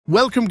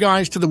Welcome,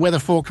 guys, to the weather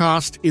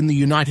forecast in the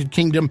United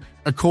Kingdom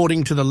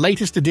according to the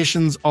latest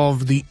editions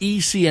of the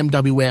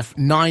ECMWF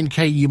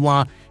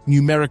 9K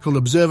Numerical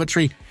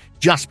Observatory.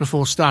 Just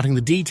before starting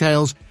the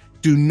details,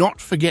 do not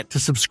forget to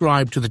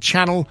subscribe to the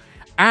channel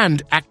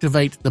and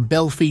activate the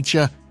bell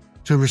feature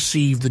to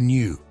receive the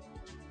new.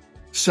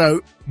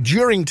 So,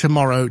 during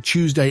tomorrow,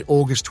 Tuesday,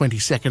 August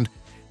 22nd,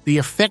 the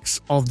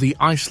effects of the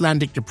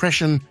Icelandic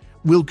depression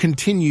will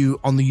continue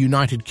on the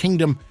United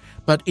Kingdom,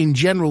 but in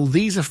general,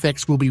 these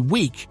effects will be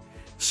weak,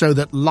 so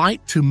that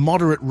light to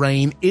moderate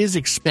rain is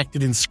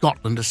expected in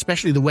Scotland,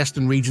 especially the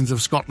western regions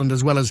of Scotland,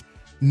 as well as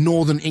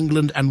northern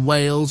England and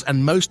Wales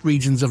and most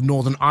regions of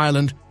Northern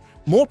Ireland.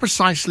 More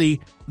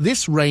precisely,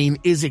 this rain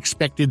is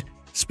expected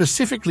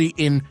specifically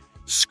in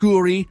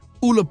Skúrey,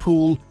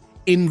 Ullapool,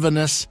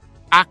 Inverness,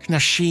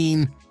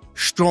 Auchnasheen,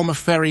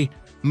 Stromaferry,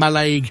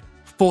 Mallaig,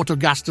 Fort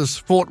Augustus,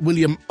 Fort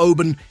William,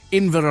 Oban,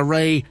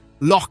 Inverarray,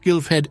 Loch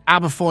Gilfhead,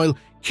 Aberfoyle,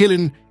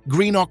 Killin,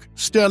 Greenock,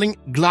 Stirling,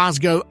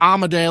 Glasgow,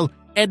 Armidale,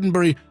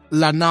 Edinburgh,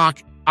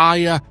 Lanark,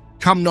 Aya,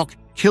 Cumnock,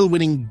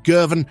 Kilwinning,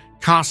 Girvan,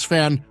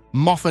 Carsfern,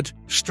 Moffat,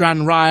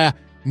 Stranraer,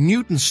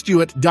 Newton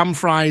Stewart,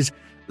 Dumfries,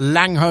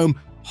 Langholm,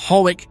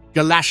 Howick,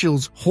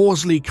 Galashiels,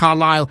 Horsley,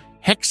 Carlisle,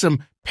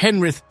 Hexham,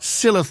 Penrith,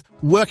 Silloth,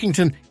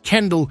 Workington,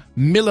 Kendal,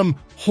 Millom,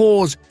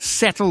 Hawes,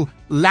 Settle,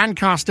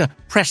 Lancaster,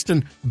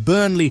 Preston,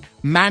 Burnley,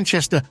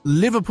 Manchester,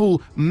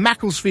 Liverpool,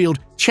 Macclesfield,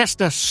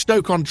 Chester,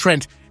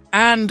 Stoke-on-Trent,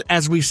 and,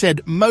 as we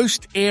said,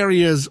 most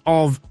areas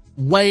of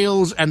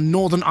Wales and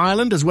Northern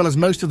Ireland, as well as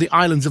most of the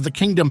islands of the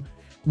kingdom,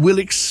 will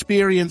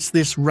experience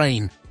this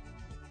rain.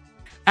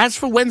 As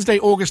for Wednesday,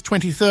 August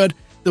 23rd,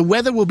 the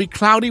weather will be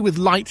cloudy with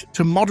light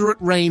to moderate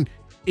rain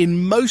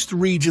in most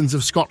regions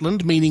of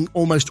Scotland, meaning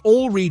almost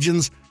all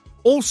regions,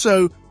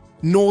 also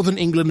Northern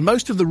England,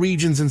 most of the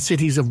regions and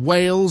cities of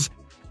Wales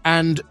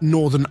and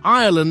Northern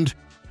Ireland,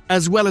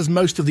 as well as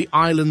most of the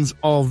islands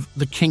of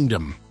the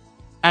kingdom.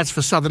 As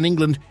for Southern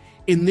England,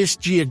 in this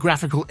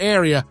geographical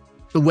area,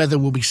 the weather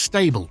will be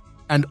stable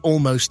and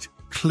almost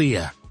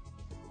clear.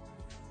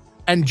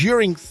 And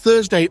during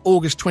Thursday,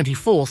 August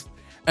 24th,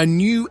 a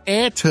new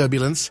air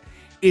turbulence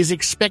is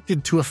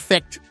expected to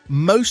affect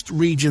most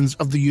regions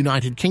of the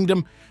United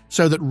Kingdom,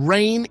 so that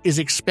rain is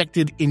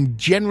expected in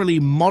generally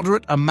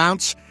moderate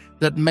amounts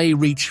that may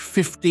reach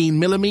 15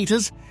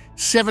 millimeters,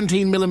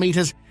 17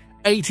 millimeters,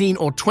 18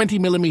 or 20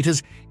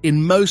 millimeters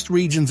in most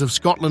regions of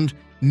Scotland,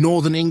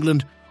 Northern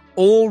England,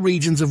 all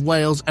regions of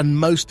Wales and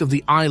most of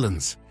the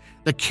islands.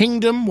 The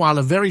kingdom, while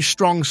a very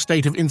strong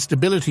state of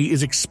instability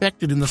is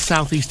expected in the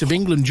southeast of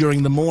England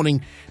during the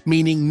morning,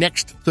 meaning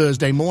next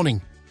Thursday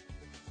morning.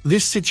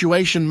 This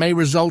situation may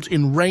result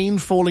in rain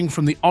falling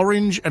from the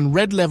orange and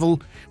red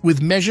level, with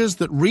measures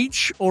that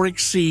reach or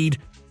exceed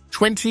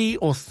 20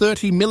 or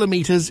 30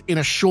 millimeters in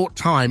a short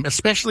time,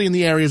 especially in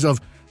the areas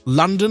of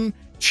London,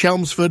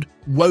 Chelmsford,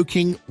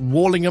 Woking,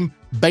 Wallingham,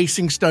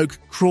 Basingstoke,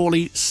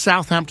 Crawley,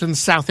 Southampton,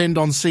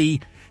 Southend-on-Sea,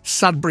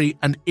 Sudbury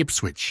and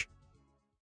Ipswich.